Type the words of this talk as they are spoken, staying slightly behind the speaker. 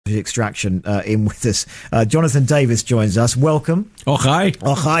sausage extraction in with us. Jonathan Davis joins us. Welcome. Oh, hi.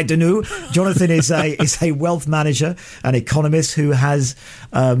 Oh, hi, Danu. Jonathan is a wealth manager, an economist who has,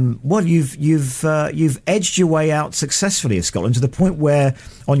 you've edged your way out successfully of Scotland to the point where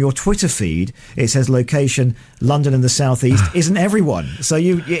on your Twitter feed it says location London and the South East isn't everyone. So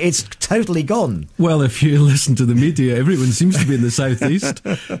it's totally gone. Well, if you listen to the media, everyone seems to be in the South East.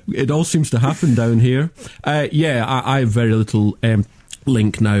 It all seems to happen down here. I have very little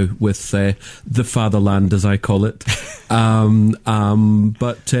link now with the fatherland, as I call it. I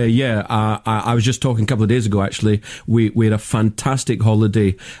was just talking a couple of days ago, actually. We had a fantastic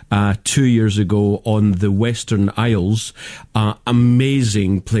holiday 2 years ago on the Western Isles.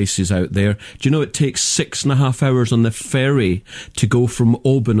 Amazing places out there. Do you know it takes 6.5 hours on the ferry to go from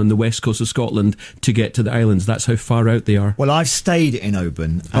Oban on the west coast of Scotland to get to the islands? That's how far out they are. Well, I've stayed in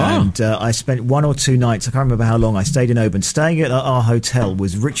Oban, and I spent 1 or 2 nights, I can't remember how long I stayed in Oban. Staying at our hotel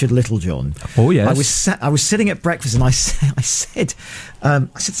was Richard Littlejohn. Oh, yes. I was sitting at breakfast and I said,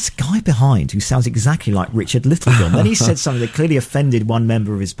 this guy behind who sounds exactly like Richard Littlejohn. Then he said something that clearly offended one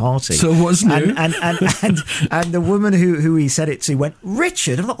member of his party. So what's new? And the woman who he said it to went,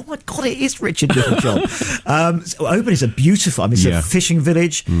 Richard. I'm like, oh my God, it is Richard Littlejohn. So Oban is a beautiful, it's a fishing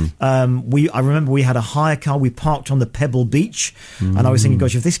village. I remember we had a hire car. We parked on the Pebble Beach, and I was thinking,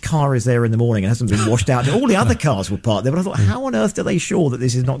 gosh, if this car is there in the morning and hasn't been washed out, all the other cars were parked there. But I thought, how on earth are they sure that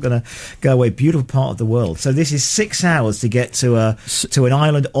this is not going to go away? Beautiful part of the world. So this is 6 hours to get to an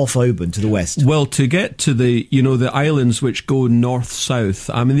island off Oban to the west. Well, to get to the islands which go north-south,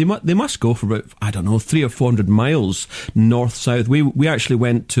 they must go for about, 300 or 400 miles north-south. We actually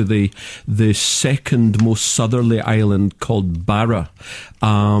went to the second most southerly island called Barra.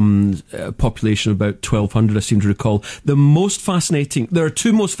 Population of about 1,200, I seem to recall. There are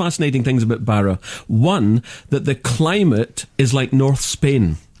two most fascinating things about Barra. One, that the climate is like North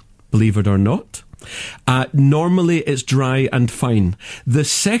Spain, believe it or not. Normally it's dry and fine. The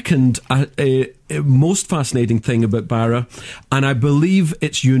second most fascinating thing about Barra, and I believe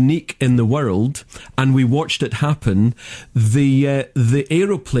it's unique in the world, and we watched it happen, the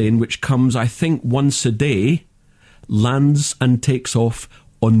aeroplane, which comes I think once a day, lands and takes off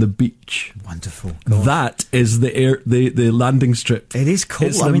on the beach. Wonderful. God. That is the landing strip. It is cool.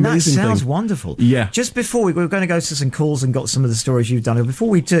 That sounds wonderful. Yeah. Just before we're going to go to some calls and got some of the stories you've done. Before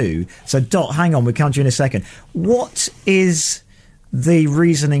we do, so Dot, hang on, we'll come to you in a second. What is the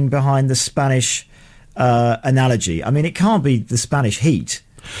reasoning behind the Spanish analogy? It can't be the Spanish heat.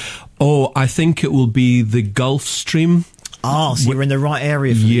 Oh, I think it will be the Gulf Stream. Oh, so you're in the right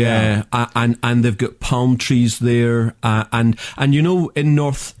area for and they've got palm trees there, and in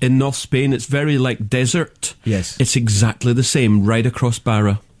North Spain it's very like desert. Yes, it's exactly the same right across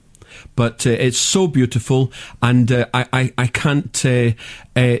Barra. But it's so beautiful, and I can't think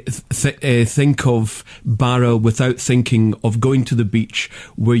of Barra without thinking of going to the beach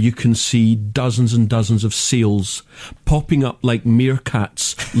where you can see dozens and dozens of seals popping up like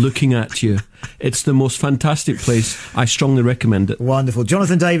meerkats looking at you. It's the most fantastic place. I strongly recommend it. Wonderful.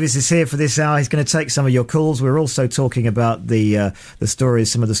 Jonathan Davis is here for this hour. He's going to take some of your calls. We're also talking about the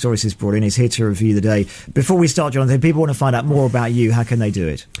stories, some of the stories he's brought in. He's here to review the day. Before we start, Jonathan, if people want to find out more about you, how can they do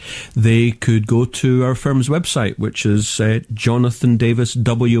it? They could go to our firm's website, which is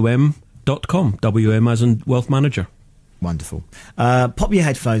jonathandaviswm.com. WM as in wealth manager. Wonderful. Pop your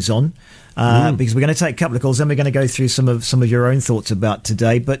headphones on. Because we're going to take a couple of calls, then we're going to go through some of your own thoughts about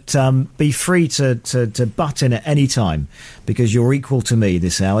today. But be free to butt in at any time, because you're equal to me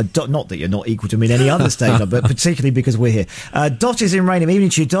this hour. Not that you're not equal to me in any other stage, but particularly because we're here. Dot is in Rainham. Evening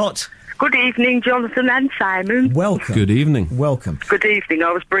to you, Dot. Good evening, Jonathan and Simon. Welcome. Good evening. Welcome. Good evening.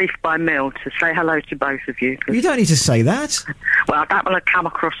 I was briefed by Mel to say hello to both of you. You don't need to say that. Well, I don't want to come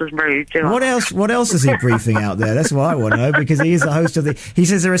across as rude, do I? What else is he briefing out there? That's what I want to know, because he is the host of the... He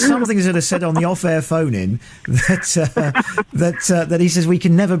says there are some things that are said on the off-air phone-in that he says we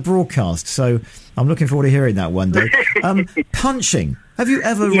can never broadcast. So I'm looking forward to hearing that one day. Punching. Have you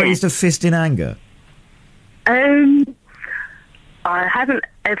ever raised a fist in anger? I haven't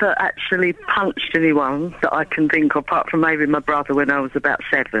ever actually punched anyone that I can think of, apart from maybe my brother when I was about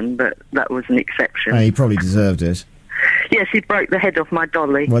 7, but that was an exception. He probably deserved it. Yes, he broke the head off my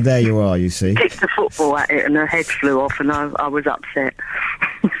dolly. Well, there you are, you see. Kicked a football at it and her head flew off, and I was upset.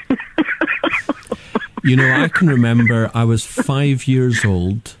 I can remember I was 5 years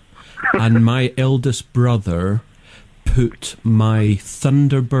old and my eldest brother put my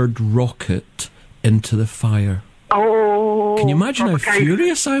Thunderbird rocket into the fire. Oh, can you imagine how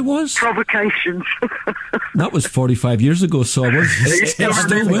furious I was? Provocations. That was 45 years ago, so it's still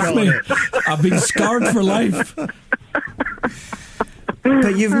with me. I've been scarred for life.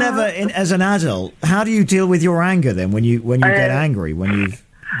 But you've never, as an adult, how do you deal with your anger then when you get angry, when you've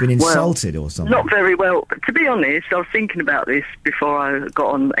been insulted or something? Not very well. But to be honest, I was thinking about this before I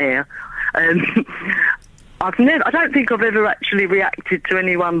got on air. I don't think I've ever actually reacted to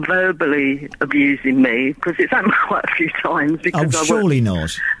anyone verbally abusing me, because it's happened quite a few times. Because surely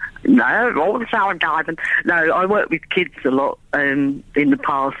not. No, all the time. No, I work with kids a lot in the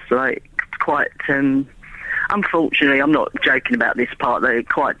past, like quite... unfortunately, I'm not joking about this part, they're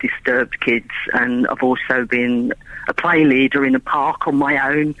quite disturbed kids, and I've also been a play leader in a park on my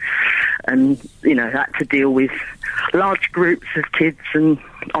own, and, had to deal with large groups of kids and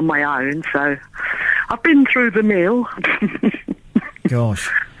on my own, so I've been through the mill. Gosh.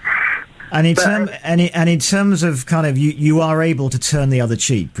 And in terms of kind of, you are able to turn the other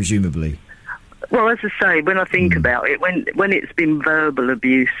cheek, presumably? Well, as I say, when I think about it, when it's been verbal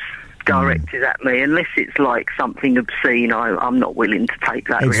abuse directed at me, unless it's like something obscene, I'm not willing to take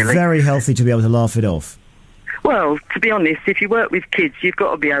that, really. It's very healthy to be able to laugh it off. Well, to be honest, if you work with kids, you've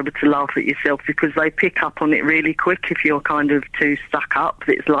got to be able to laugh at yourself, because they pick up on it really quick if you're kind of too stuck up.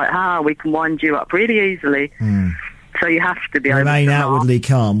 It's like, we can wind you up really easily. So you have to be able to remain outwardly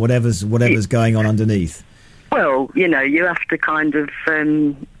calm, whatever's going on underneath. Well, you have to kind of...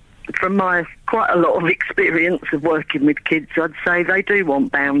 from my quite a lot of experience of working with kids, I'd say they do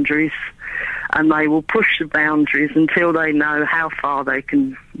want boundaries, and they will push the boundaries until they know how far they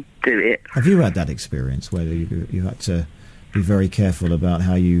can do it. Have you had that experience where you had to be very careful about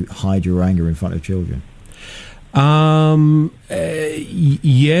how you hide your anger in front of children?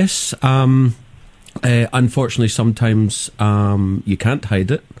 Yes. Unfortunately, sometimes you can't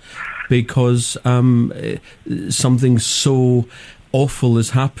hide it, because something so awful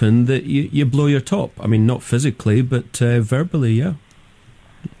has happened that you blow your top. I mean, not physically, but verbally, yeah.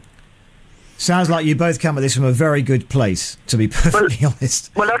 Sounds like you both come at this from a very good place, to be perfectly honest.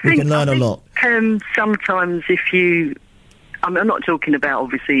 Well, I think you can learn a lot. Sometimes I'm not talking about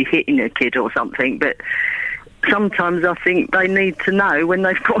obviously hitting a kid or something, but sometimes I think they need to know when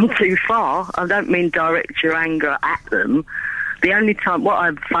they've gone too far. I don't mean direct your anger at them. The only time, what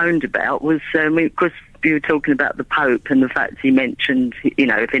I've phoned about was, because you were talking about the Pope and the fact he mentioned,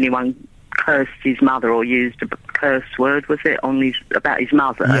 if anyone cursed his mother or used a curse word, was it, about his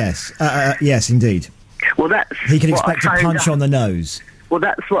mother? Yes, yes, indeed. Well, he can expect a punch on the nose. Well,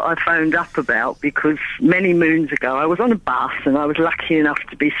 that's what I phoned up about, because many moons ago I was on a bus and I was lucky enough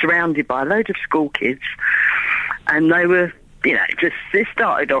to be surrounded by a load of school kids, and they were, it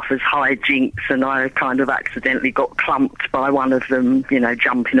started off as hijinks, and I kind of accidentally got clumped by one of them,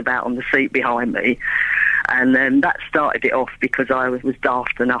 jumping about on the seat behind me. And then that started it off because I was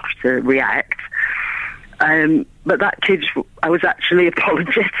daft enough to react. But that kid, I was actually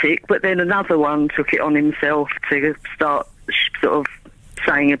apologetic, but then another one took it on himself to start sort of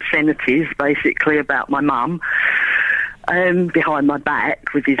saying obscenities, basically, about my mum, behind my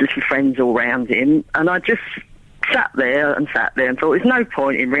back with his little friends all round him. And I just sat there and thought there's no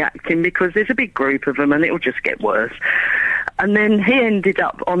point in reacting, because there's a big group of them and it'll just get worse. And then he ended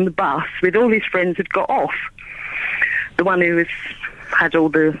up on the bus with all his friends had got off. The one who had all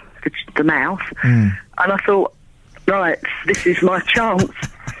the mouth. And I thought, right, this is my chance.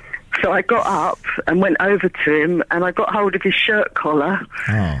 So I got up and went over to him, and I got hold of his shirt collar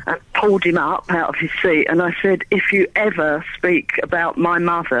and pulled him up out of his seat. And I said, if you ever speak about my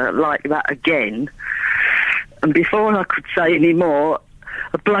mother like that again... And before I could say any more,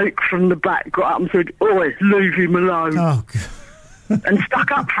 a bloke from the back got up and said, "Oi, leave him alone." Oh, God. And stuck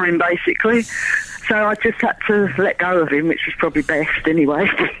up for him, basically. So I just had to let go of him, which was probably best anyway.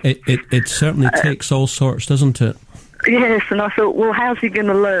 It certainly takes all sorts, doesn't it? Yes, and I thought, well, how's he going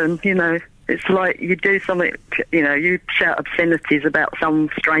to learn, It's like you do something, you shout obscenities about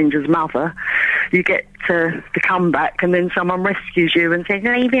some stranger's mother, you get to come back, and then someone rescues you and says,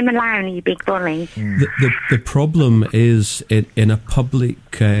 "Leave him alone, you big bully." The problem is in a public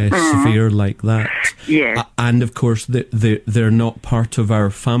sphere like that. Yeah. And of course, they're not part of our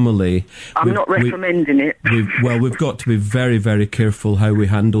family. I'm not recommending it. We've got to be very, very careful how we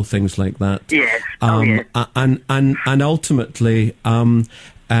handle things like that. Yes. And ultimately,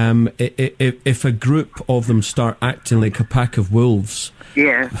 if a group of them start acting like a pack of wolves,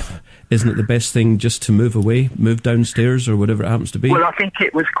 isn't it the best thing just to move away, move downstairs, or whatever it happens to be? Well, I think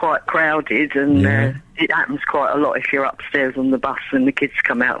it was quite crowded, and it happens quite a lot if you're upstairs on the bus and the kids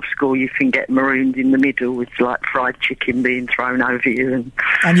come out of school. You can get marooned in the middle with like fried chicken being thrown over you.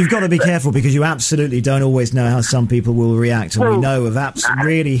 And you've got to be careful, because you absolutely don't always know how some people will react. And we know of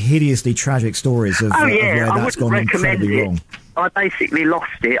really hideously tragic stories of where that's gone incredibly wrong. I basically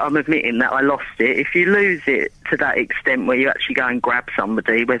lost it. I'm admitting that I lost it. If you lose it to that extent where you actually go and grab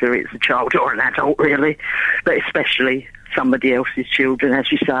somebody, whether it's a child or an adult, really, but especially somebody else's children, as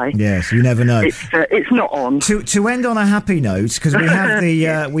you say. Yes, you never know. It's not on. To end on a happy note, because we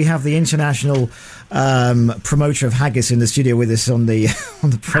have the international promoter of haggis in the studio with us on the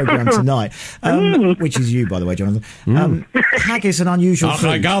programme tonight, which is you, by the way, Jonathan. Haggis, an unusual food.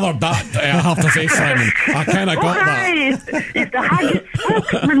 I gathered that, I have to say, Simon. I kind of got that. It's the haggis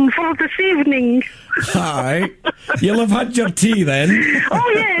spokesman for this evening. Hi. You'll have had your tea then.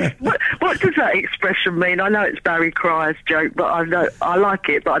 Oh, yes. What does that expression mean? I know it's Barry Cryer's joke, but I like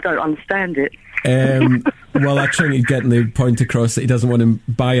it, but I don't understand it. Well, I think he's getting the point across that he doesn't want to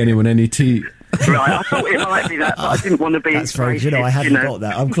buy anyone any tea. Right, I thought it might be that, but I didn't want to be. That's very, racist, I hadn't got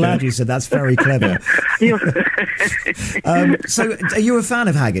that. I'm glad you said that's very clever. So, are you a fan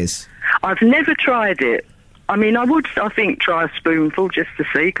of haggis? I've never tried it. I mean, I think, try a spoonful just to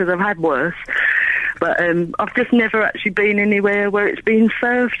see, because I've had worse. But I've just never actually been anywhere where it's been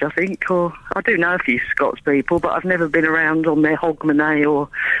served, I think. Or I do know a few Scots people, but I've never been around on their Hogmanay or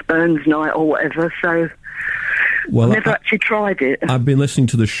Burns Night or whatever, so... Well, I've never actually tried it. I've been listening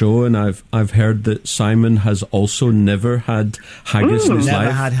to the show, and I've heard that Simon has also never had haggis in his life.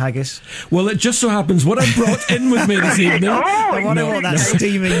 Never had haggis. Well, it just so happens what I brought in with me this evening. I wonder what that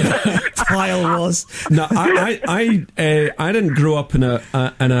steaming pile was. No, I didn't grow up in an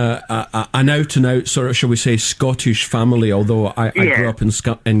out and out sort of, shall we say, Scottish family. Although I grew up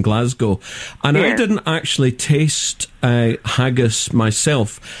in Glasgow, and I didn't actually taste haggis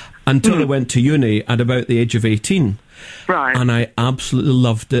myself until I went to uni at about the age of 18. Right. And I absolutely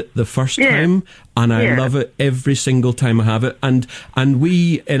loved it the first time, and I love it every single time I have it. And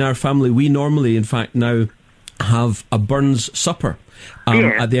we, in our family, we normally, in fact, now have a Burns supper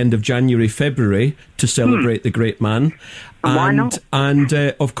at the end of January, February, to celebrate the great man. Why not? And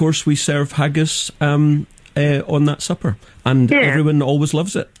of course, we serve haggis on that supper. And everyone always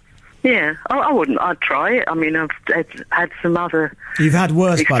loves it. Yeah, I wouldn't. I'd try it. I mean, I've had some other. You've had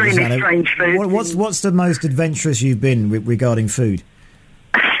worse, by the extremely strange food. What's the most adventurous you've been regarding food?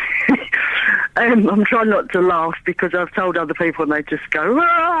 I'm trying not to laugh because I've told other people and they just go,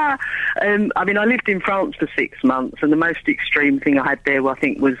 ah! I mean, I lived in France for 6 months, and the most extreme thing I had there, I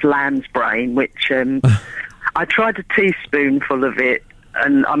think, was lamb's brain, which I tried a teaspoonful of it.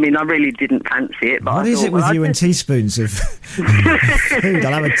 And, I mean, I really didn't fancy it. But what is it with you and teaspoons of food?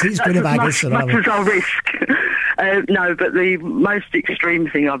 I'll have a teaspoon of haggis. Much as I'll risk. No, but the most extreme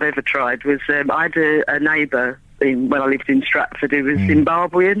thing I've ever tried was I had a neighbour when I lived in Stratford who was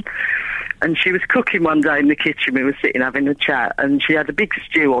Zimbabwean. And she was cooking one day in the kitchen. We were sitting having a chat, and she had a big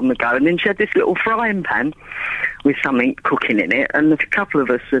stew on the go, and then she had this little frying pan with something cooking in it, and a couple of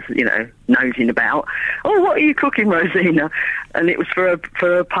us was, nosing about. Oh, what are you cooking, Rosina? And it was for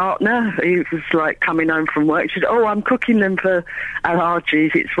a partner. He was like coming home from work. She said, "Oh, I'm cooking them for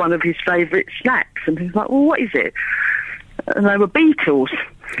Archie's. It's one of his favourite snacks." And he was like, "Well, what is it?" And they were beetles.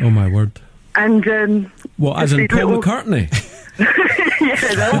 Oh my word! And what, as in Paul McCartney? Yeah,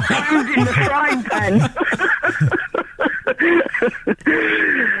 they're all cooked in the frying pan.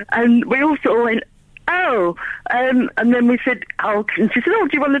 And we all sort of went, oh. And then we said, oh, and she said, oh,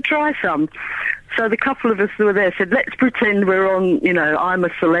 do you want to try some? So the couple of us who were there said, let's pretend we're on, I'm a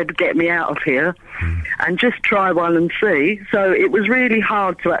celeb, get me out of here, and just try one and see. So it was really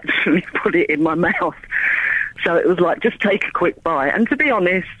hard to actually put it in my mouth. So it was like, just take a quick bite. And to be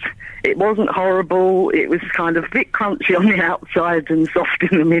honest, it wasn't horrible. It was kind of a bit crunchy on the outside and soft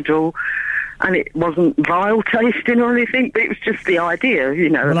in the middle. And it wasn't vile tasting or anything, but it was just the idea,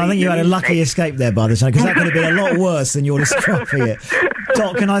 Well, I think you had a lucky escape there, by the time, because that could have been a lot worse than you're describing it.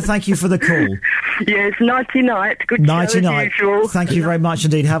 Doc, can I thank you for the call? Yes, nighty-night. Good nighty-night. Show as usual. Thank you very much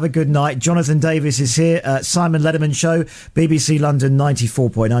indeed. Have a good night. Jonathan Davis is here. Simon Lederman Show, BBC London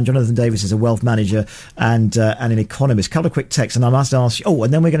 94.9. Jonathan Davis is a wealth manager and an economist. Couple of quick texts, and I must ask you... Oh,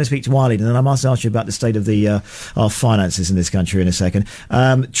 and then we're going to speak to Wiley, and then I must ask you about the state of our finances in this country in a second.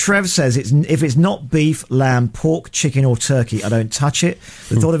 Trev says, if it's not beef, lamb, pork, chicken or turkey, I don't touch it.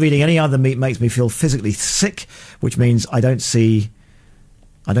 The thought of eating any other meat makes me feel physically sick, which means I don't see...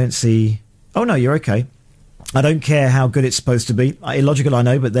 Oh, no, you're okay. I don't care how good it's supposed to be. Illogical, I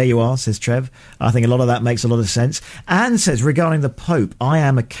know, but there you are, says Trev. I think a lot of that makes a lot of sense. Anne says, regarding the Pope, I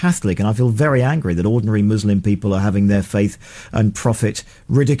am a Catholic and I feel very angry that ordinary Muslim people are having their faith and prophet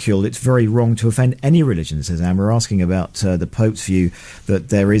ridiculed. It's very wrong to offend any religion, says Anne. We're asking about the Pope's view that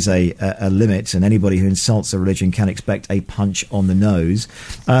there is a limit and anybody who insults a religion can expect a punch on the nose.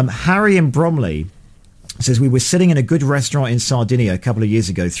 Harry in Bromley It says, we were sitting in a good restaurant in Sardinia a couple of years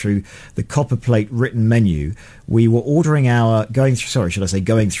ago through the copper plate written menu. We were ordering going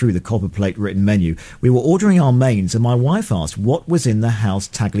through the copper plate written menu. We were ordering our mains and my wife asked what was in the house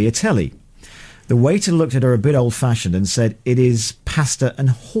tagliatelle. The waiter looked at her a bit old-fashioned and said, it is pasta and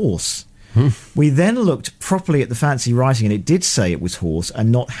horse. We then looked properly at the fancy writing and it did say it was horse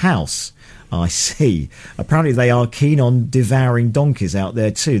and not house. I see. Apparently they are keen on devouring donkeys out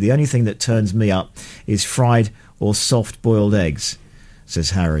there too. The only thing that turns me up is fried or soft boiled eggs, says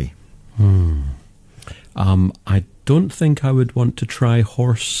Harry. I don't think I would want to try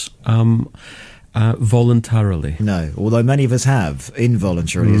horse voluntarily. No, although many of us have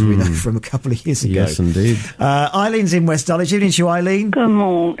involuntarily, as we know from a couple of years ago. Yes, indeed. Eileen's in West Dulwich. Evening to you, Eileen. Good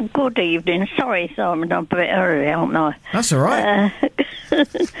morning. Good evening. Sorry, Simon, I'm a bit early, aren't I? That's all right.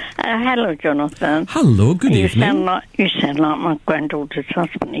 Hello, Jonathan. Hello, good evening. You sound like my granddaughter's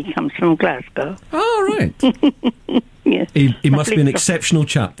husband. He comes from Glasgow. Oh, right. Yes. He must be an exceptional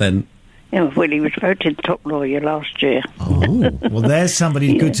chap then. Yeah, well, he was voted top lawyer last year. Oh, well, there's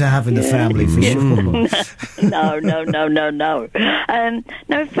somebody good to have in the family for sure. No. No,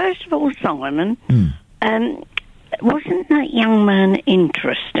 first of all, Simon, wasn't that young man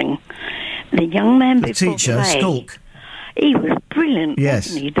interesting? The young man before teacher, play, Skulk. He was brilliant,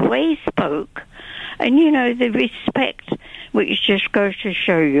 wasn't he? The way he spoke. And, you know, the respect, which just goes to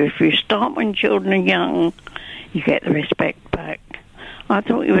show you, if you start when children are young, you get the respect back. I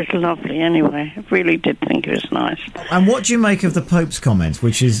thought he was lovely anyway. I really did think he was nice. And what do you make of the Pope's comments,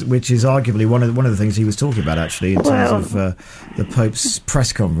 which is arguably one of the things he was talking about, actually, in terms of the Pope's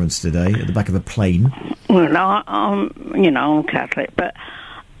press conference today at the back of a plane? Well, I'm Catholic, but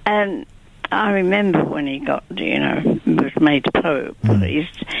I remember when he was made Pope.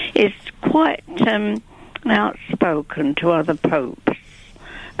 He's quite outspoken to other popes,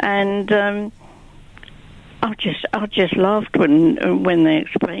 and I just laughed when they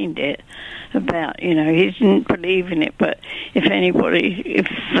explained it about, he didn't believe in it, but if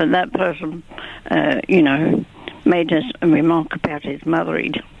that person, made a remark about his mother,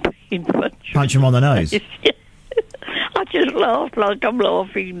 he'd punch him on the nose. I just laughed like I'm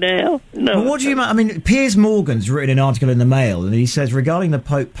laughing now. No, well, what do you mean? I mean, Piers Morgan's written an article in the Mail, and he says, regarding the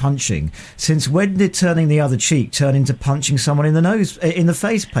Pope punching, since when did turning the other cheek turn into punching someone in the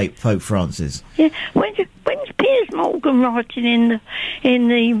face, Pope Francis? Yeah, when's Piers Morgan writing in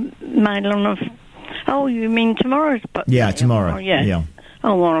the Mail on you mean tomorrow's book? Yeah, tomorrow. Yeah.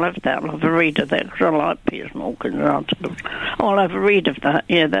 Oh, well, I'll have that. I'll have a read of that, because I like Piers Morgan's articles. I'll have a read of that.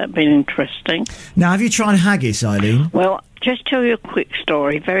 Yeah, that'd be interesting. Now, have you tried haggis, Eileen? Well, just tell you a quick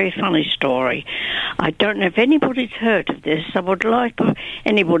story, very funny story. I don't know if anybody's heard of this. I would like if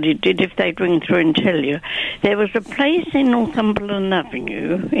anybody did, if they'd ring through and tell you. There was a place in Northumberland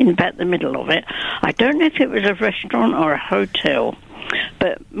Avenue, in about the middle of it. I don't know if it was a restaurant or a hotel.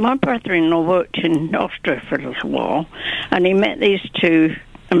 But my brother-in-law worked in Austria for a little while, and he met these two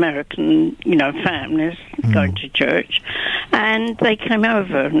American, families going to church, and they came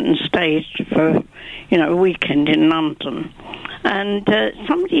over and stayed for, a weekend in London. And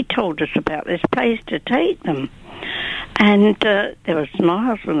somebody told us about this place to take them. And there was my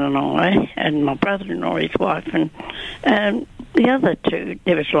husband and my brother-in-law, his wife, and the other two.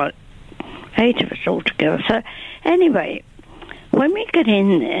 There was like 8 of us all together. So anyway, when we got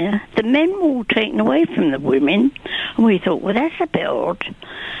in there, the men were all taken away from the women, and we thought, well, that's a bit odd.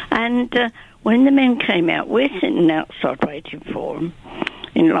 And when the men came out, we're sitting outside waiting for them,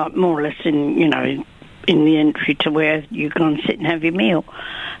 more or less in the entry to where you go and sit and have your meal.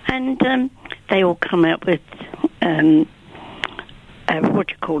 And they all come out with,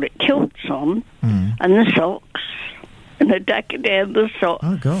 kilts on, and the socks. And they'd tack it down the sock.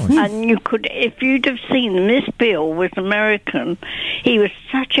 Oh, God. And you could, if you'd have seen them, this Bill was American. He was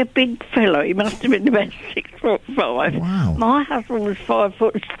such a big fellow. He must have been about 6'5". Wow. My husband was 5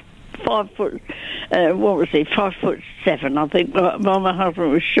 foot. 5'7", I think. My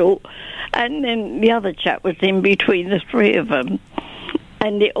husband was short. And then the other chap was in between the three of them.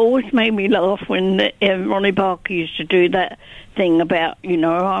 And it always made me laugh when Ronnie Barker used to do that thing about,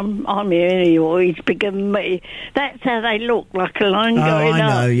 I'm here, or he's bigger than me. That's how they look, like a line going up.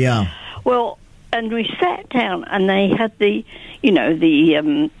 I know, yeah. Well, and we sat down, and they had the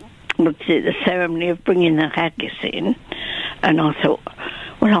ceremony of bringing the haggis in. And I thought,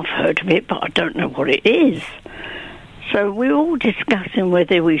 well, I've heard of it, but I don't know what it is. So we were all discussing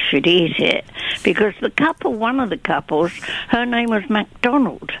whether we should eat it, because one of the couples, her name was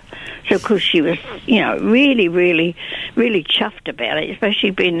MacDonald. So, because she was, really, really, really chuffed about it,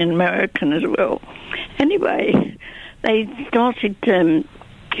 especially being an American as well. Anyway, they started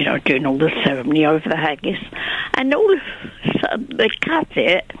doing all the ceremony over the haggis, and all of a sudden they cut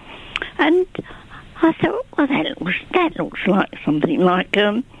it, and I thought, well, that looks like something like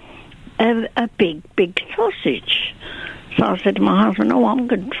a big sausage. So I said to my husband, "Oh, I'm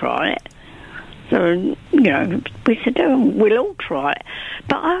going to try it." So we said, "Oh, we'll all try it,"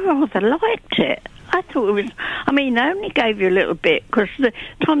 but I rather liked it. I thought it was, they only gave you a little bit, because the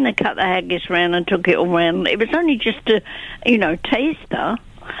time they cut the haggis round and took it all round, it was only just a, taster,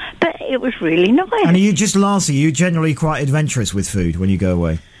 but it was really nice. And are you generally quite adventurous with food when you go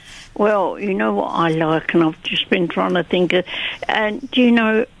away? Well, you know what I like, and I've just been trying to think of, do you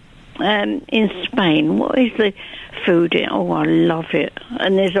know, in Spain, what is the food? Oh, I love it.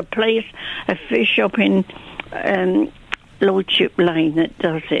 And there's a fish shop in Lordship Lane that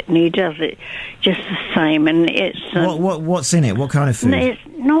does it, and he does it just the same, and it's... what's in it? What kind of food? It's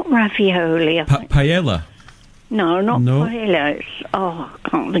not ravioli, I think. Paella? No, not paella. It's, I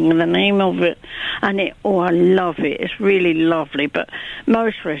can't think of the name of it. And I love it. It's really lovely, but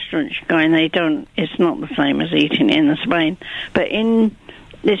most restaurants you go in, it's not the same as eating in Spain. But in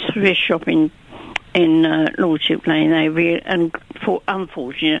this fish shop in Lordship Lane,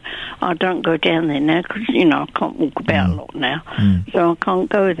 unfortunately, I don't go down there now because, I can't walk about a lot now, so I can't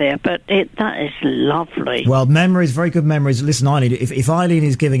go there, but that is lovely. Well, very good memories. Listen, Eileen, if Eileen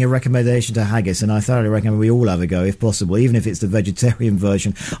is giving a recommendation to haggis, and I thoroughly recommend we all have a go, if possible, even if it's the vegetarian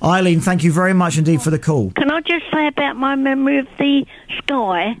version. Eileen, thank you very much indeed for the call. Can I just say about my memory of the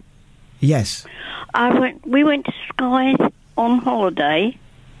Skye? Yes. We went to Skye on holiday.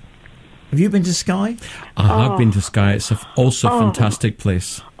 Have you been to Skye? I have been to Skye. It's also a fantastic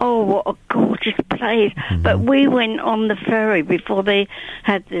place. Oh, what a gorgeous place. Mm-hmm. But we went on the ferry before they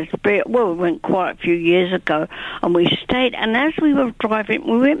had this... we went quite a few years ago, and we stayed. And as we were driving,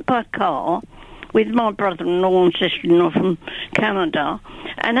 we went by car with my brother-in-law and sister-in-law from Canada.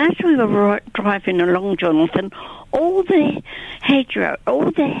 And as we were driving along, Jonathan, all the hedgerow,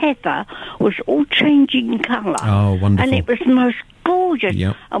 all the heather was all changing colour. Oh, wonderful. And it was the most gorgeous.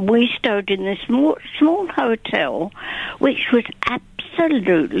 Yep. And we stayed in this small hotel, which was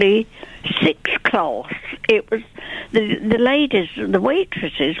absolutely sixth class. It was the ladies, the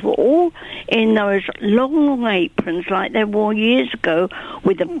waitresses were all in those long aprons like they wore years ago,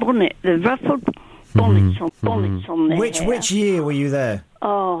 with the bonnet, the ruffled bonnets on their hair. Which year were you there?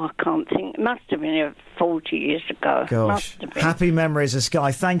 Oh, I can't think. It must have been 40 years ago. Gosh. Happy memories of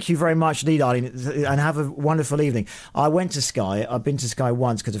Skye. Thank you very much indeed, Eileen, and have a wonderful evening. I went to Skye. I've been to Skye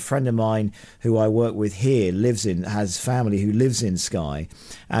once because a friend of mine who I work with here has family who lives in Skye.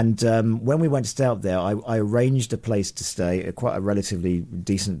 And when we went to stay up there, I arranged a place to stay, quite a relatively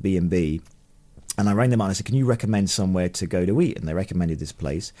decent B&B. And I rang them up and I said, "Can you recommend somewhere to go to eat?" And they recommended this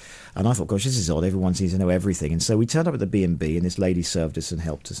place. And I thought, gosh, this is odd. Everyone seems to know everything. And so we turned up at the B&B, and this lady served us and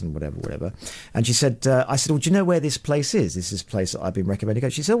helped us and whatever. And she said, I said, "Well, do you know where this place is? This is a place that I've been recommending."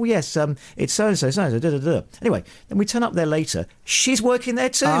 She said, "Oh, yes, it's so-and-so, da-da-da." Anyway, then we turn up there later. She's working there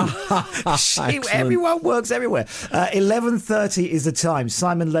too. Everyone works everywhere. 11:30 is the time.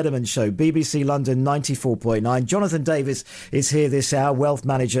 Simon Lederman Show, BBC London 94.9. Jonathan Davis is here this hour, wealth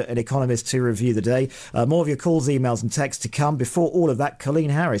manager and economist, to review the day. More of your calls, emails and texts to come. Before all of that,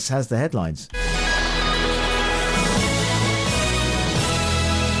 Colleen Harris has the headlines.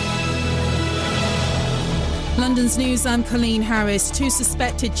 London's News, I'm Colleen Harris. 2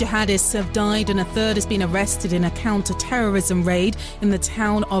 suspected jihadists have died and a third has been arrested in a counter-terrorism raid in the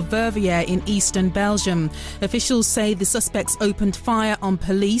town of Verviers in eastern Belgium. Officials say the suspects opened fire on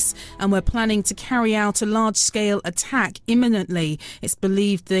police and were planning to carry out a large-scale attack imminently. It's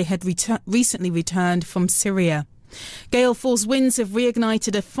believed they had recently returned from Syria. Gale force winds have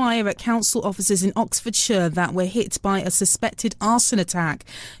reignited a fire at council offices in Oxfordshire that were hit by a suspected arson attack.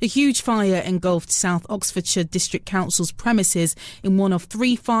 A huge fire engulfed South Oxfordshire District Council's premises in one of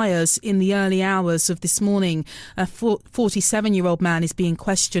 3 fires in the early hours of this morning. A 47-year-old man is being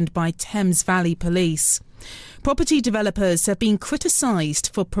questioned by Thames Valley Police. Property developers have been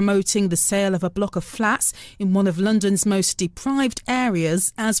criticised for promoting the sale of a block of flats in one of London's most deprived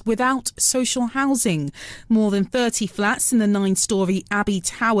areas as without social housing. More than 30 flats in the 9-storey Abbey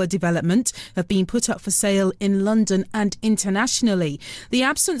Tower development have been put up for sale in London and internationally. The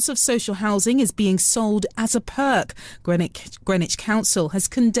absence of social housing is being sold as a perk. Greenwich Council has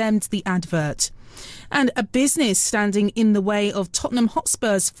condemned the advert. And a business standing in the way of Tottenham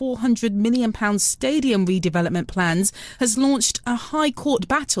Hotspur's £400 million stadium redevelopment plans has launched a High Court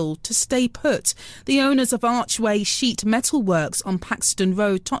battle to stay put. The owners of Archway Sheet Metal Works on Paxton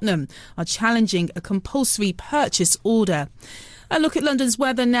Road, Tottenham, are challenging a compulsory purchase order. A look at London's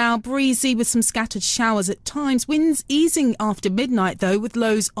weather now. Breezy with some scattered showers at times. Winds easing after midnight, though, with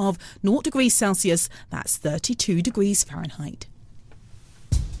lows of 0 degrees Celsius. That's 32 degrees Fahrenheit.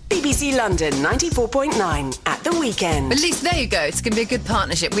 BBC London 94.9 at the weekend. At least there you go. It's going to be a good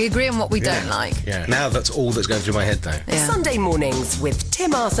partnership. We agree on what we don't like. Yeah. Now that's all that's going through my head, though. Yeah. Sunday mornings with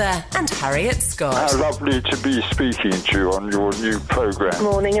Tim Arthur and Harriet Scott. How lovely to be speaking to you on your new programme.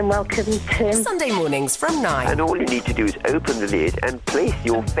 Morning and welcome, Tim. Sunday mornings from 9. And all you need to do is open the lid and place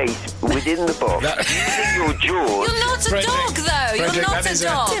your face within the box. Using your jaws. You're not a dog, though. You're not a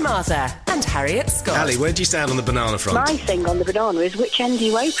dog. Tim Arthur and Harriet Scott. Ali, where do you stand on the banana front? My thing on the banana is which end do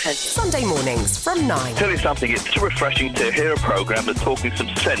you open? Sunday mornings from 9. Tell you something, it's so refreshing to hear a programme that's talking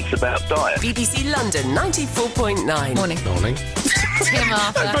some sense about diet. BBC London 94.9. Morning. Morning. Tim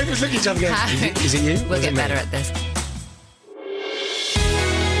Arthur. Both of us look at each other and go, is it you? We'll Is it get me? better at this.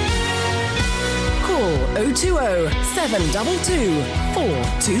 Call 020 722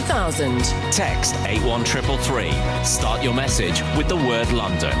 42000. Text 81333. Start your message with the word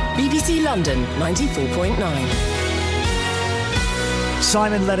London. BBC London 94.9.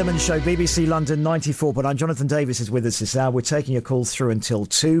 Simon Lederman Show, BBC London 94. But I'm Jonathan Davis is with us this hour. We're taking your calls through until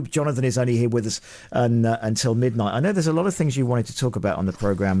 2. Jonathan is only here with us until midnight. I know there's a lot of things you wanted to talk about on the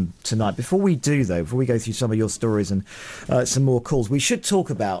programme tonight. Before we do, though, before we go through some of your stories and some more calls, we should talk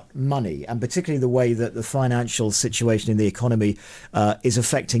about money and particularly the way that the financial situation in the economy is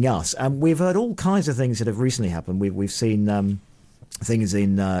affecting us. And we've heard all kinds of things that have recently happened. We've seen things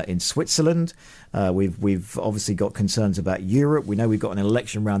in Switzerland. We've obviously got concerns about Europe. We know we've got an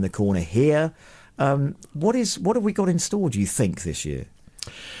election around the corner here. What have we got in store, do you think, this year?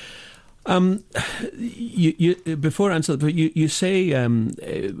 You before I answer, you say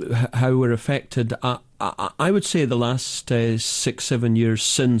how we're affected. I would say the last 6-7 years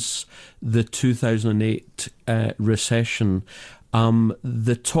since the 2008 recession,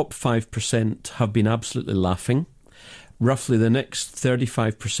 the top 5% have been absolutely laughing. Roughly the next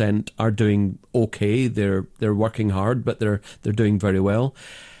 35% are doing okay. They're working hard, but they're doing very well.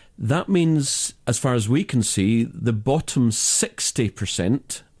 That means, as far as we can see, the bottom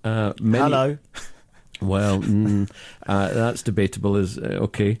 60%. Hello. Well, that's debatable. Is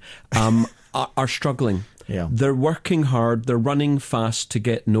okay. Are struggling. Yeah. They're working hard. They're running fast to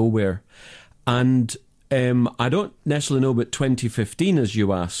get nowhere, and I don't necessarily know about 2015, as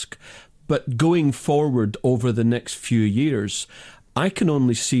you ask. But going forward over the next few years, I can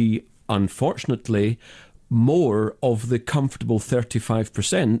only see, unfortunately, more of the comfortable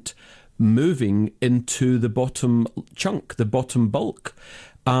 35% moving into the bottom chunk, the bottom bulk.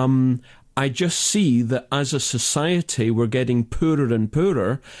 I just see that as a society, we're getting poorer and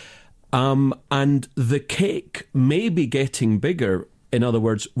poorer, and the cake may be getting bigger. In other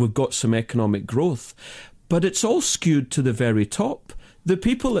words, we've got some economic growth, but it's all skewed to the very top. The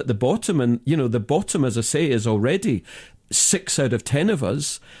people at the bottom, and the bottom, as I say, is already 6 out of 10 of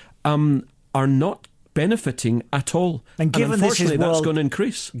us, are not benefiting at all. And unfortunately, that's going to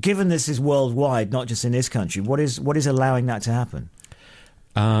increase. Given this is worldwide, not just in this country, what is allowing that to happen?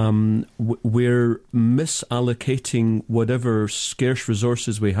 We're misallocating whatever scarce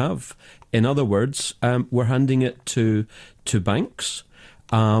resources we have. In other words, we're handing it to banks.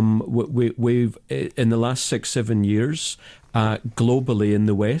 We've in the last 6-7 years, globally in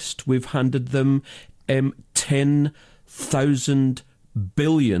the West, we've handed them 10,000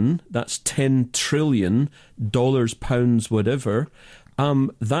 billion. That's $10 trillion, pounds, whatever.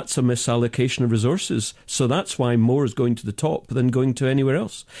 That's a misallocation of resources. So that's why more is going to the top than going to anywhere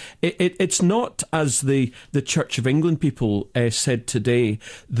else. It's not, as the Church of England people said today,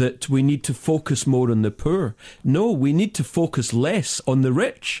 that we need to focus more on the poor. No, we need to focus less on the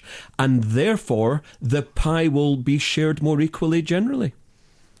rich, and therefore the pie will be shared more equally generally.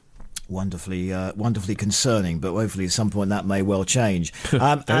 Wonderfully concerning, but hopefully at some point that may well change.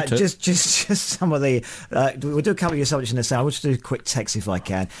 Just some of the we'll do a couple of your subjects in this hour. I'll just do a quick text if I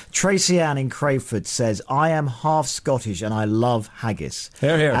can. Tracy Ann in Crayford says, I am half Scottish and I love haggis.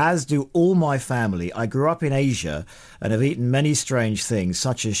 Hear, hear. As do all my family. I grew up in Asia and have eaten many strange things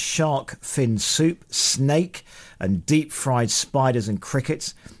such as shark fin soup, snake and deep fried spiders and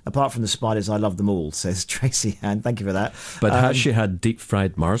crickets. Apart from the spiders, I love them all, says Tracy Ann. Thank you for that. But has she had deep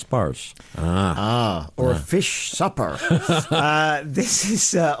fried Mars bars? Or a fish supper. This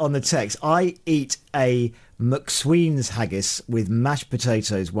is on the text. I eat a McSween's haggis with mashed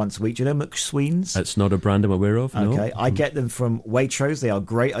potatoes once a week. Do you know McSween's? It's not a brand I'm aware of, no. Okay, I get them from Waitrose. They are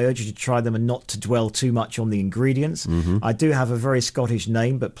great. I urge you to try them and not to dwell too much on the ingredients. I do have a very Scottish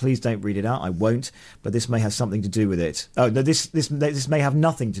name, but please don't read it out. I won't, but this may have something to do with it. Oh, no, this may have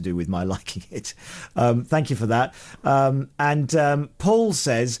nothing to do with my liking it. Thank you for that. And Paul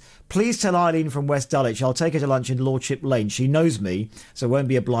says, please tell Eileen from West Dulwich I'll take her to lunch in Lordship Lane. She knows me, so it won't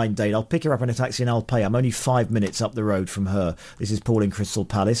be a blind date. I'll pick her up in a taxi and I'll pay. I'm only 5 minutes up the road from her. This is Paul in Crystal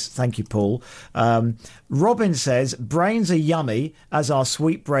Palace. Thank you, Paul. Robin says, brains are yummy, as are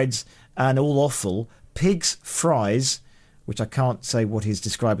sweetbreads and all offal. Pig's fries, which I can't say what he's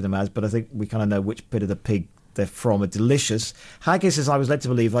describing them as, but I think we kind of know which bit of the pig they're from, are delicious. Haggis, as I was led to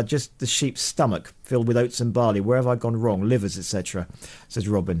believe, are just the sheep's stomach filled with oats and barley. Where have I gone wrong? Livers, etc., says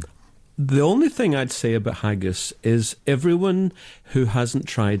Robin. The only thing I'd say about haggis is everyone who hasn't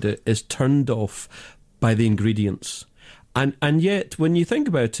tried it is turned off by the ingredients. And yet, when you think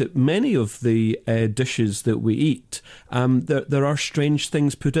about it, many of the dishes that we eat, there are strange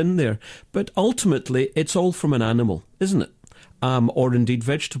things put in there. But ultimately, it's all from an animal, isn't it? Or indeed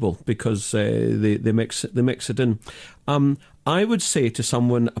vegetable, because they mix it in. I would say to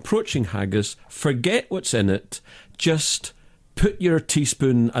someone approaching haggis, forget what's in it, just put your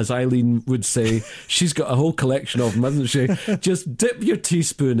teaspoon, as Eileen would say. She's got a whole collection of them, hasn't she? Just dip your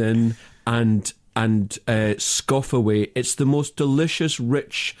teaspoon in and scoff away. It's the most delicious,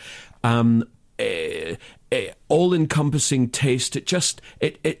 rich, all-encompassing taste.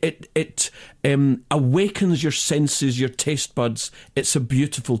 It awakens your senses, your taste buds. It's a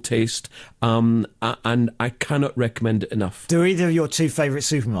beautiful taste, and I cannot recommend it enough. Do either of your two favourite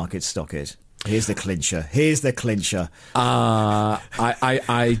supermarkets stock it? Here's the clincher.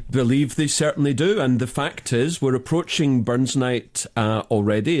 I believe they certainly do, and the fact is we're approaching Burns Night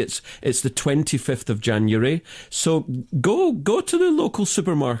already. It's the 25th of January, so go to the local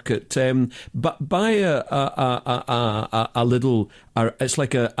supermarket, but buy a little. It's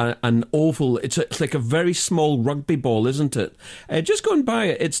like an oval. It's like a very small rugby ball, isn't it? Just go and buy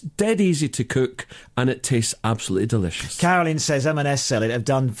it. It's dead easy to cook, and it tastes absolutely delicious. Caroline says M&S sell it. Have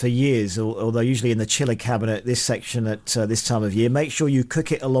done for years, although usually in the chiller cabinet this section at this time of year. Make sure you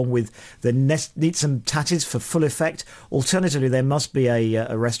cook it along with the neats and tatties for full effect. Alternatively, there must be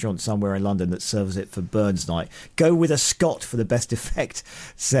a restaurant somewhere in London that serves it for Burns Night. Go with a Scot for the best effect,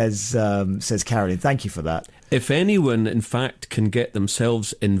 says Caroline. Thank you for that. If anyone, in fact, can get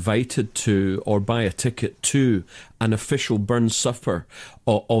themselves invited to or buy a ticket to an official Burns supper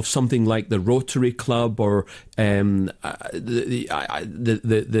of something like the Rotary Club or the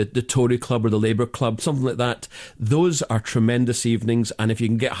Tory Club or the Labour Club, something like that, those are tremendous evenings. And if you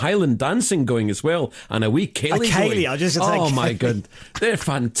can get Highland dancing going as well and a wee ceilidh going, my God, they're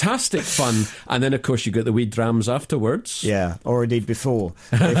fantastic fun. And then, of course, you get the wee drams afterwards. Yeah, or indeed before,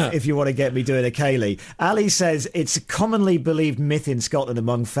 if you want to get me doing a ceilidh. Ali says it's a commonly believed myth in Scotland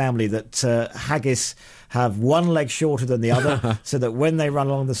among family that haggis have one leg shorter than the other, so that when they run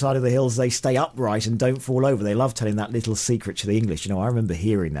along the side of the hills, they stay upright and don't fall over. They love telling that little secret to the English. You know, I remember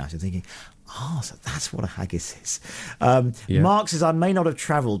hearing that and thinking, so that's what a haggis is. Mark says, I may not have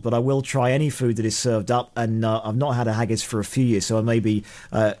travelled, but I will try any food that is served up, and I've not had a haggis for a few years, so I may be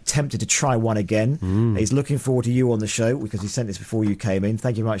tempted to try one again. He's looking forward to you on the show, because he sent this before you came in.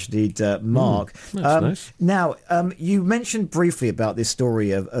 Thank you very much indeed, Mark. That's nice. Now, you mentioned briefly about this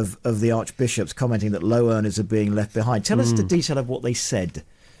story of the archbishops commenting that low earners are being left behind. Tell us the detail of what they said.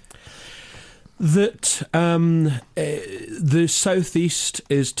 That the southeast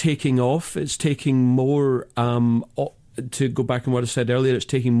is taking off. It's taking more, to go back on what I said earlier, it's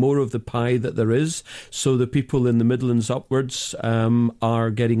taking more of the pie that there is. So the people in the Midlands upwards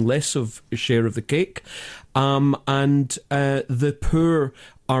are getting less of a share of the cake. And the poor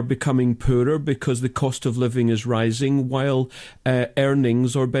are becoming poorer because the cost of living is rising while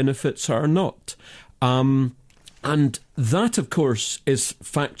earnings or benefits are not. And that, of course, is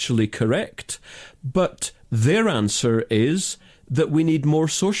factually correct. But their answer is that we need more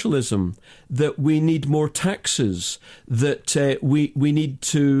socialism, that we need more taxes, that we need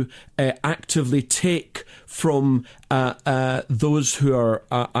to actively take from those who are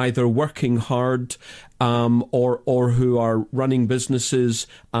either working hard or who are running businesses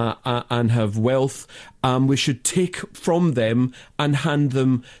and have wealth. We should take from them and hand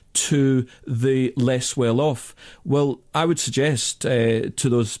them to the less well-off. Well, I would suggest to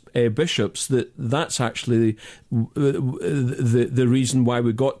those bishops that that's actually the reason why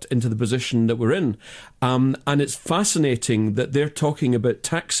we got into the position that we're in. And it's fascinating that they're talking about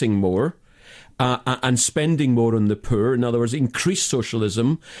taxing more, and spending more on the poor. In other words, increased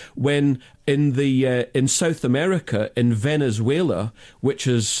socialism, when in South America, in Venezuela, which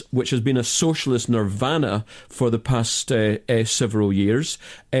has been a socialist nirvana for the past several years,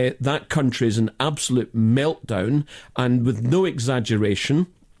 that country is an absolute meltdown, and with no exaggeration,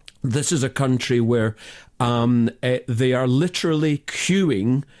 this is a country where they are literally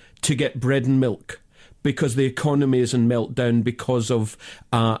queuing to get bread and milk, because the economy is in meltdown because of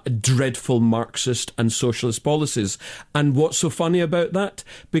dreadful Marxist and socialist policies. And what's so funny about that?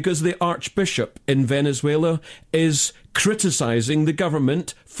 Because the Archbishop in Venezuela is criticising the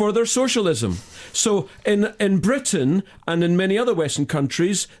government for their socialism. So in Britain and in many other Western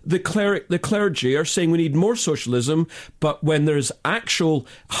countries, the clergy are saying we need more socialism, but when there's actual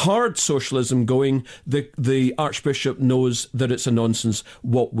hard socialism going, the Archbishop knows that it's a nonsense.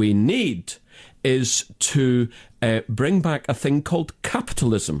 What we need is to bring back a thing called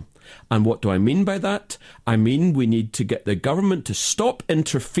capitalism. And what do I mean by that? I mean we need to get the government to stop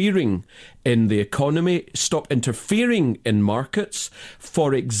interfering in the economy, stop interfering in markets.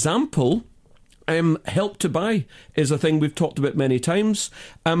 For example, Help to Buy is a thing we've talked about many times.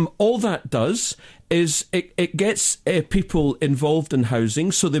 All that does is it gets people involved in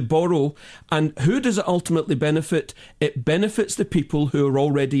housing, so they borrow. And who does it ultimately benefit? It benefits the people who are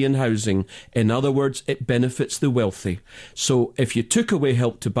already in housing. In other words, it benefits the wealthy. So if you took away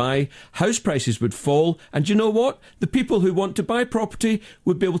Help to Buy, house prices would fall. And you know what? The people who want to buy property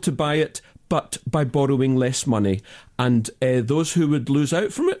would be able to buy it, but by borrowing less money. And those who would lose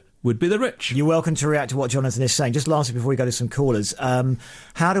out from it would be the rich. You're welcome to react to what Jonathan is saying. Just lastly, before we go to some callers,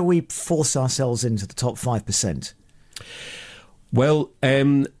 how do we force ourselves into the top 5%? Well,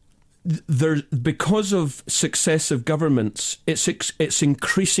 because of successive governments, it's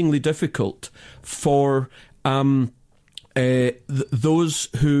increasingly difficult for those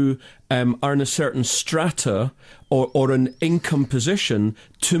who are in a certain strata or an income position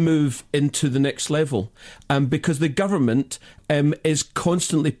to move into the next level, because the government is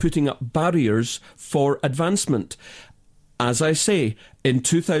constantly putting up barriers for advancement. As I say, in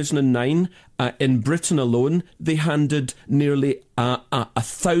 2009, in Britain alone, they handed nearly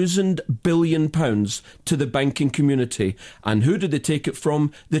 £1,000 billion to the banking community. And who did they take it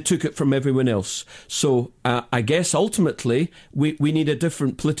from? They took it from everyone else. So I guess ultimately we need a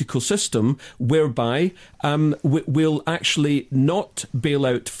different political system whereby we'll actually not bail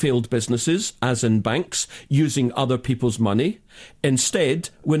out failed businesses, as in banks, using other people's money. Instead,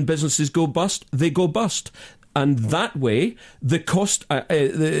 when businesses go bust, they go bust. And that way, the cost,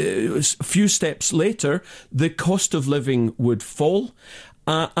 a few steps later, the cost of living would fall,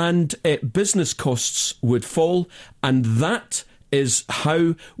 and business costs would fall, and that is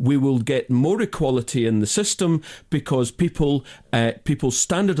how we will get more equality in the system, because people's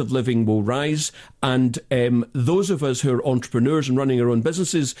standard of living will rise, and those of us who are entrepreneurs and running our own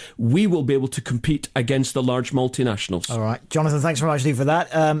businesses, we will be able to compete against the large multinationals. All right. Jonathan, thanks very much for that.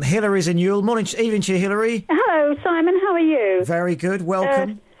 Hillary's in Ewell. Morning, evening to you, Hillary. Hello, Simon. How are you? Very good.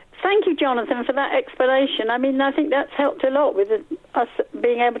 Welcome. Thank you, Jonathan, for that explanation. I mean, I think that's helped a lot with us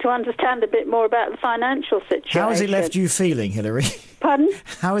being able to understand a bit more about the financial situation. How has it left you feeling, Hillary? Pardon?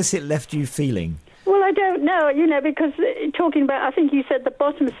 How has it left you feeling? Well, I don't know, because talking about, I think you said the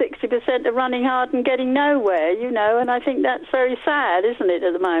bottom 60% are running hard and getting nowhere, and I think that's very sad, isn't it,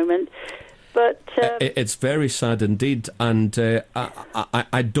 at the moment? But it's very sad indeed, and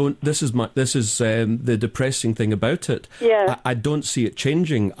I don't. This is the depressing thing about it. Yeah. I don't see it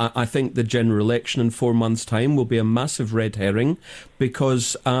changing. I think the general election in 4 months' time will be a massive red herring,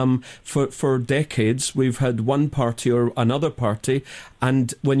 because for decades we've had one party or another party,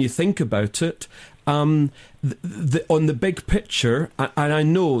 and when you think about it, on the big picture, and I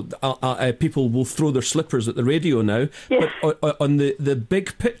know people will throw their slippers at the radio now, yeah. But on the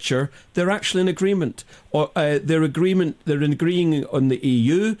big picture, they're actually in agreement. They're agreeing on the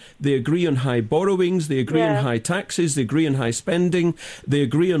EU, they agree on high borrowings, they agree on high taxes, they agree on high spending, they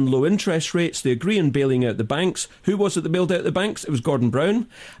agree on low interest rates, they agree on bailing out the banks. Who was it that bailed out the banks? It was Gordon Brown.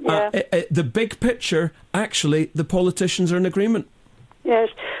 Yeah. The big picture, actually, the politicians are in agreement. Yes.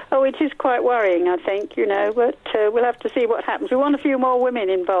 Oh, it is quite worrying, I think, but we'll have to see what happens. We want a few more women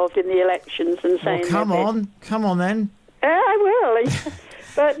involved in the elections and saying... Well, come on then. I will.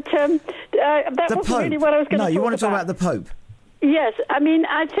 But that wasn't really what I was going to talk about. No, you want to talk about the Pope? Yes, I mean,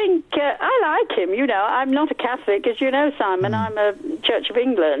 I think I like him, I'm not a Catholic, as you know, Simon. I'm a Church of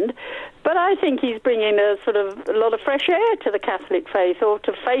England, But I think he's bringing a lot of fresh air to the Catholic faith, or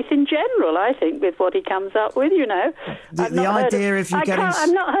to faith in general, I think, with what he comes up with, you know. The idea if you get...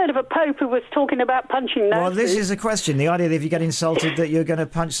 I've not heard of a pope who was talking about punching noses. Well, this is a question. The idea that if you get insulted that you're going to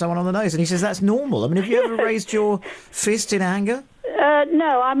punch someone on the nose. And he says that's normal. I mean, have you ever raised your fist in anger?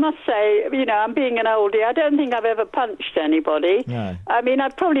 No, I must say, you know, I'm being an oldie. I don't think I've ever punched anybody. No. I mean, I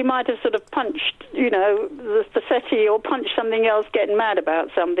probably might have sort of punched, you know, the settee or punched something else getting mad about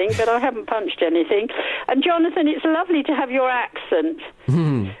something, but I haven't punched anything. And, Jonathan, it's lovely to have your accent,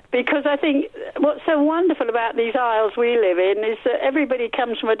 because I think what's so wonderful about these isles we live in is that everybody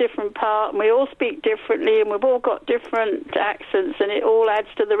comes from a different part, and we all speak differently, and we've all got different accents, and it all adds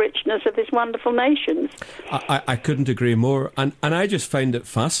to the richness of this wonderful nation. I couldn't agree more. And I just find it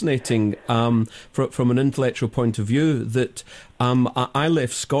fascinating from an intellectual point of view that I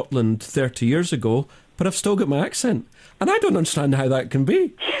left Scotland 30 years ago, but I've still got my accent. And I don't understand how that can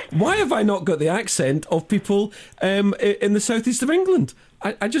be. Why have I not got the accent of people in the southeast of England?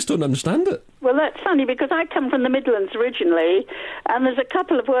 I just don't understand it. Well, that's funny, because I come from the Midlands originally, and there's a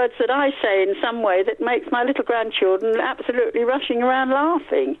couple of words that I say in some way that makes my little grandchildren absolutely rushing around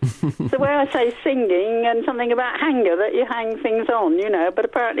laughing. The way I say singing, and something about hanger, that you hang things on, you know, but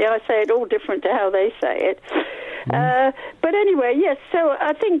apparently I say it all different to how they say it. But anyway, yes, so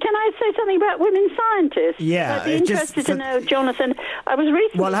I think, can I say something about women scientists? Yeah. I'd be interested to know, Jonathan. I was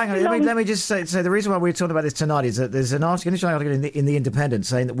recently... Well, hang on, let me just say the reason why we're talking about this tonight is that there's an article in the Independent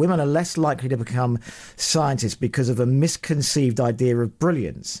saying that women are less likely to become scientists because of a misconceived idea of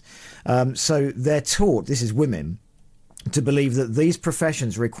brilliance. So they're taught, this is women, to believe that these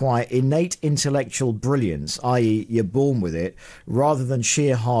professions require innate intellectual brilliance, i.e. you're born with it, rather than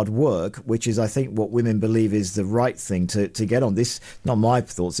sheer hard work, which is, I think, what women believe is the right thing to get on. This, not my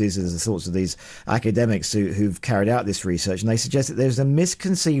thoughts, these are the thoughts of these academics who've carried out this research, and they suggest that there's a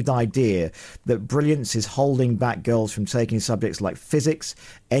misconceived idea that brilliance is holding back girls from taking subjects like physics,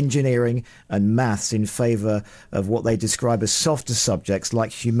 engineering and maths in favour of what they describe as softer subjects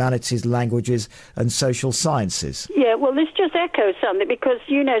like humanities, languages and social sciences. Yeah, well, this just echoes something, because,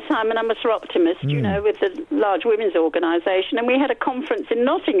 you know, Simon, I'm a Soroptimist, you know, with the large women's organisation, and we had a conference in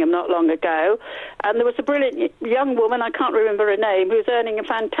Nottingham not long ago, and there was a brilliant young woman, I can't remember her name, who's earning a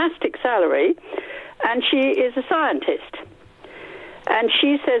fantastic salary, and she is a scientist. And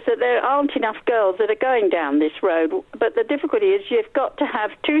she says that there aren't enough girls that are going down this road, but the difficulty is you've got to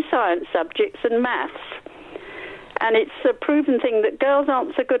have 2 science subjects and maths. And it's a proven thing that girls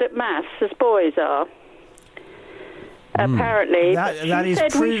aren't so good at maths as boys are. Apparently. That is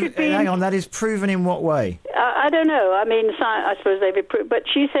proven. Hang on, that is proven in what way? I don't know. I mean, I suppose they've improved. But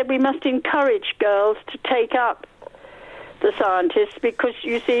she said we must encourage girls to take up the scientists, because,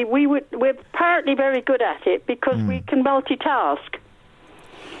 you see, we're apparently very good at it because we can multitask.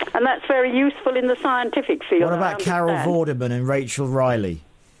 And that's very useful in the scientific field. What about Carol Vorderman and Rachel Riley?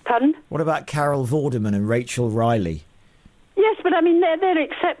 Pardon? What about Carol Vorderman and Rachel Riley? Yes, but I mean, they're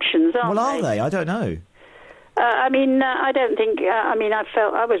exceptions, aren't they? Well, are they? I don't know. I don't think... I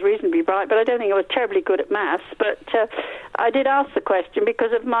felt I was reasonably bright, but I don't think I was terribly good at maths. But I did ask the question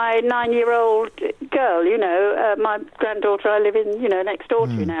because of my 9-year-old girl, you know, my granddaughter I live in, you know, next door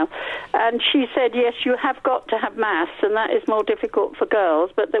to now. And she said, yes, you have got to have maths, and that is more difficult for girls,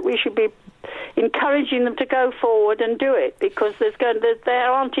 but that we should be encouraging them to go forward and do it, because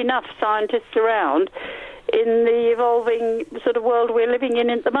there aren't enough scientists around in the evolving sort of world we're living in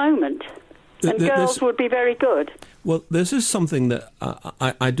at the moment. And girls would be very good. Well, this is something that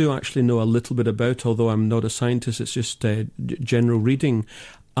I do actually know a little bit about, although I'm not a scientist. It's just general reading.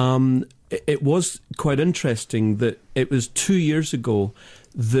 It was quite interesting that it was 2 years ago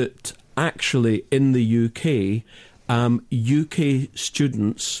that actually in the UK, UK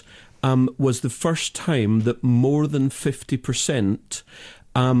students was the first time that more than 50%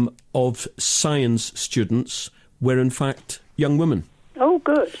 of science students were in fact young women. Oh,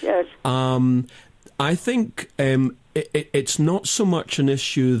 good, yes. I think it's not so much an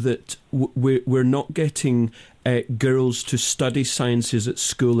issue that we're not getting girls to study sciences at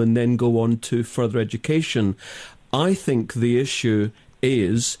school and then go on to further education. I think the issue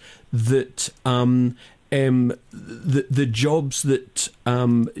is that the jobs that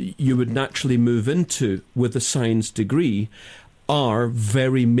you would naturally move into with a science degree are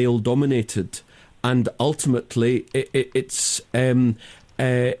very male-dominated. And ultimately, it's going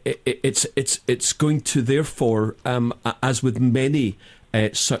to therefore, as with many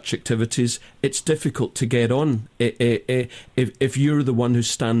such activities, it's difficult to get on if you're the one who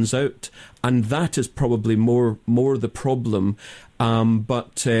stands out, and that is probably more the problem.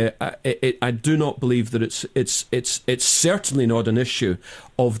 But I do not believe that it's certainly not an issue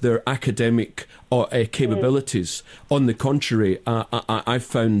of their academic capabilities. On the contrary, I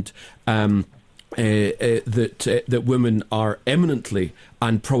found that women are eminently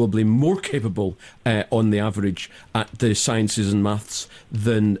and probably more capable on the average at the sciences and maths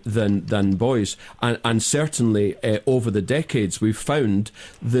than boys, and certainly over the decades we've found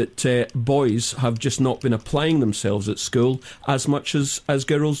that boys have just not been applying themselves at school as much as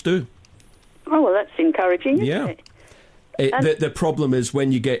girls do. Oh, well, that's encouraging, isn't it? The problem is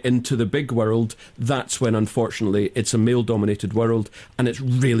when you get into the big world, that's when, unfortunately, it's a male-dominated world, and it's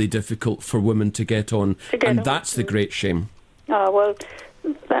really difficult for women to get on. That's the great shame. Oh, well,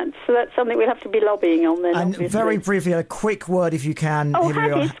 that's something we'll have to be lobbying on then, And obviously. very briefly, a quick word, if you can,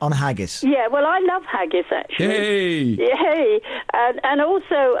 Hillary, on haggis. Yeah, well, I love haggis, actually. Hey! Yay! And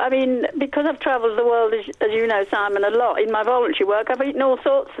also, I mean, because I've travelled the world, as you know, Simon, a lot, in my voluntary work, I've eaten all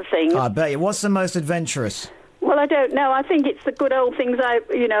sorts of things. I bet you. What's the most adventurous? Well, I don't know. I think it's the good old things as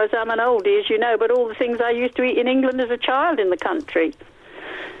I'm an oldie, as you know, but all the things I used to eat in England as a child in the country.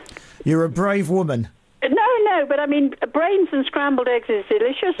 You're a brave woman. No, but I mean, brains and scrambled eggs is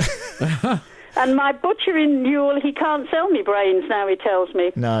delicious. And my butcher in Ewell, he can't sell me brains now, he tells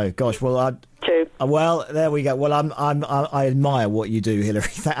me. No, gosh, well, well, there we go. Well, I admire what you do,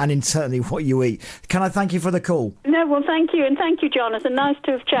 Hillary, and certainly what you eat. Can I thank you for the call? No, well, thank you, and thank you, Jonathan. Nice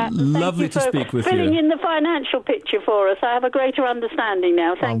to have chatted. Lovely to speak with you. Filling in the financial picture for us. I have a greater understanding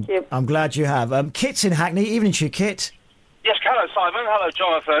now. Thank you. I'm glad you have. Kit's in Hackney. Evening to you, Kit. Yes, hello, Simon. Hello,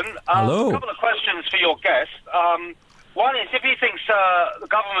 Jonathan. Hello. A couple of questions for your guest. One is, if he thinks the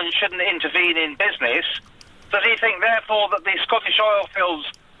government shouldn't intervene in business, does he think, therefore, that the Scottish oil fields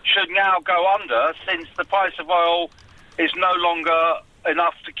should now go under since the price of oil is no longer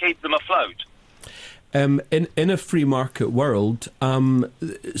enough to keep them afloat? In a free market world,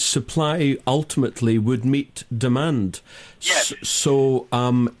 supply ultimately would meet demand. Yes. So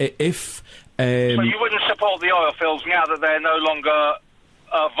if... so you wouldn't support the oil fields now that they're no longer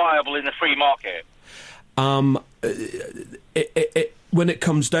viable in the free market? When it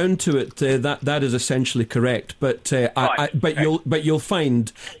comes down to it, that is essentially correct. But you'll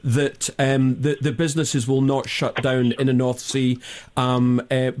find that the businesses will not shut down in the North Sea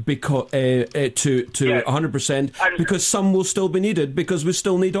because to 100%, because some will still be needed because we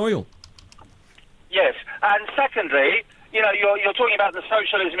still need oil. Yes, and secondly, you're talking about the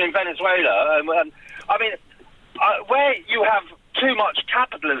socialism in Venezuela. I mean, where you have too much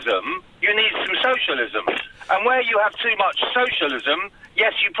capitalism, you need some socialism. And where you have too much socialism,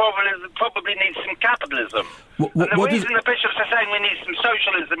 yes, you probably need some capitalism. And the reason the bishops are saying we need some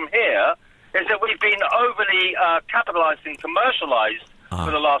socialism here is that we've been overly capitalised and commercialised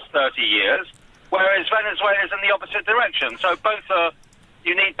for the last 30 years, whereas Venezuela is in the opposite direction. So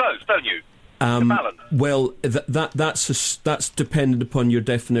you need both, don't you? Well, that's dependent upon your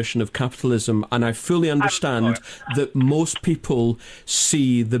definition of capitalism, and I fully understand that most people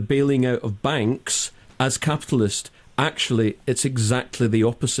see the bailing out of banks as capitalist. Actually, it's exactly the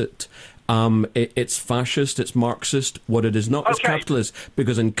opposite. It's fascist, it's Marxist. What it is not is capitalist,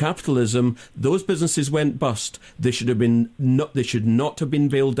 because in capitalism, those businesses went bust. They should not have been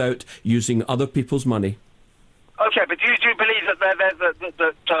bailed out using other people's money. Okay, but do you believe that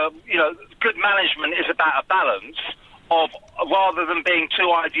good management is about a balance rather than being too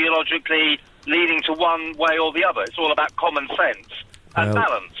ideologically leaning to one way or the other? It's all about common sense and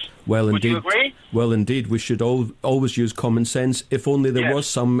balance. Would you agree? Well, indeed, we should always use common sense. If only there was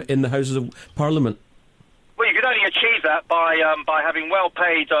some in the Houses of Parliament. Well, you can only achieve that by having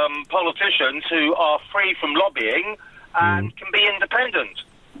well-paid politicians who are free from lobbying and can be independent.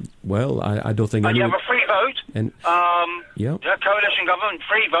 Well, I don't think... And you have a free vote, coalition government,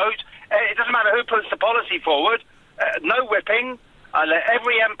 free vote. It doesn't matter who puts the policy forward. No whipping. Let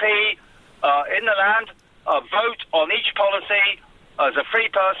every MP in the land vote on each policy as a free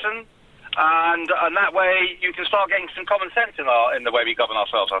person, and that way you can start getting some common sense in the way we govern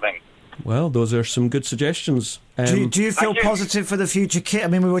ourselves, I think. Well, those are some good suggestions. Do you feel positive for the future, Kit? I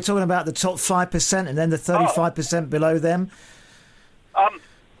mean, we were talking about the top 5% and then the 35% below them. I've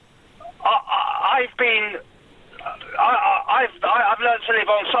learned to live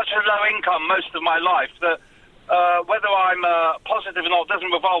on such a low income most of my life that whether I'm positive or not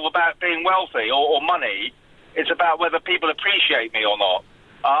doesn't revolve about being wealthy or money. It's about whether people appreciate me or not.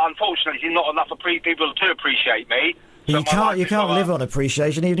 Unfortunately, not enough people do appreciate me. You can't live on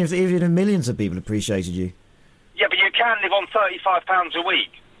appreciation, even if millions of people appreciated you. Yeah, but you can live on £35 a week.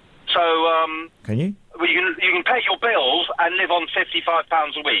 So, can you? Well, you can pay your bills and live on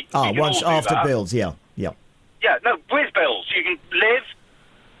 £55 a week. Once after bills, yeah. Yeah, no, with bills. You can live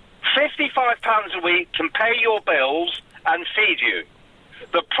 £55 a week, can pay your bills and feed you.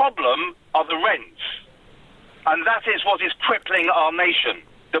 The problem are the rents. And that is what is crippling our nation,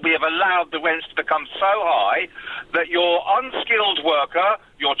 that we have allowed the rents to become so high that your unskilled worker,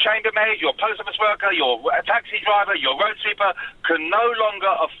 your chambermaid, your post office worker, your taxi driver, your road sweeper can no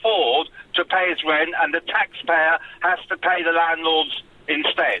longer afford to pay his rent, and the taxpayer has to pay the landlords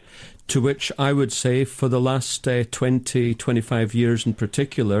instead. To which I would say for the last 20, 25 years in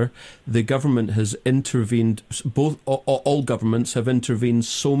particular, the government has intervened, all governments have intervened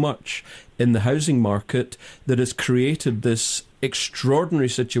so much in the housing market that has created this extraordinary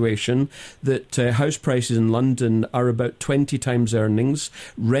situation that house prices in London are about 20 times earnings.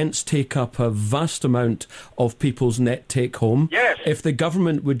 Rents take up a vast amount of people's net take home. Yes. If the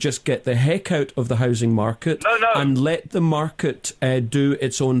government would just get the heck out of the housing market and let the market do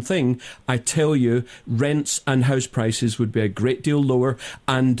its own thing, I tell you, rents and house prices would be a great deal lower,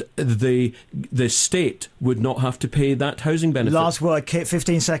 and the state would not have to pay that housing benefit. Last word, Kit,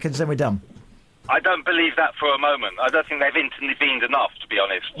 15 seconds, then we're done. I don't believe that for a moment. I don't think they've intervened enough, to be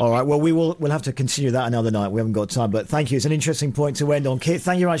honest. All right, well, we'll have to continue that another night. We haven't got time, but thank you. It's an interesting point to end on. Kit,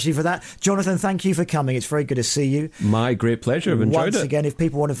 thank you actually for that. Jonathan, thank you for coming. It's very good to see you. My great pleasure. I've enjoyed it. Once again, if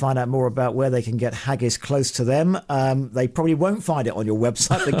people want to find out more about where they can get haggis close to them, they probably won't find it on your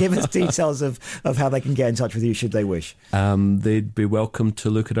website, but give us details of how they can get in touch with you should they wish. They'd be welcome to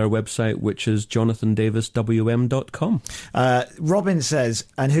look at our website, which is jonathandaviswm.com. Robin says,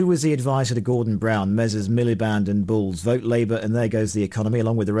 and who was the advisor to Gordon Brown? Messrs Miliband and Bulls. Vote Labour and there goes the economy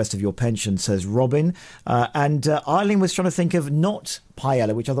along with the rest of your pension, says Robin. And Eileen was trying to think of not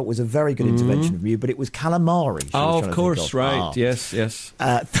paella, which I thought was a very good intervention from you, but it was calamari. Oh, of course, right. Yes.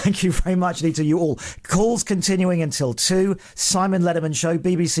 Thank you very much, Anita, you all. Calls continuing until 2. Simon Lederman Show,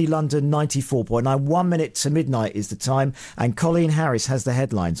 BBC London 94.9. 1 minute to midnight is the time. And Colleen Harris has the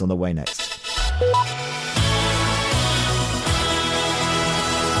headlines on the way next.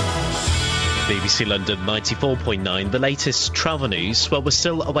 BBC London 94.9, the latest travel news. Well, we're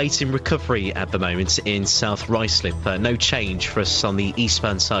still awaiting recovery at the moment in South Ruislip. No change for us on the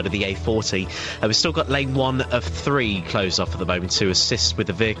eastbound side of the A40. We've still got lane 1 of 3 closed off at the moment to assist with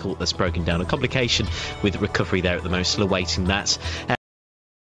the vehicle that's broken down. A complication with recovery there at the moment, still awaiting that.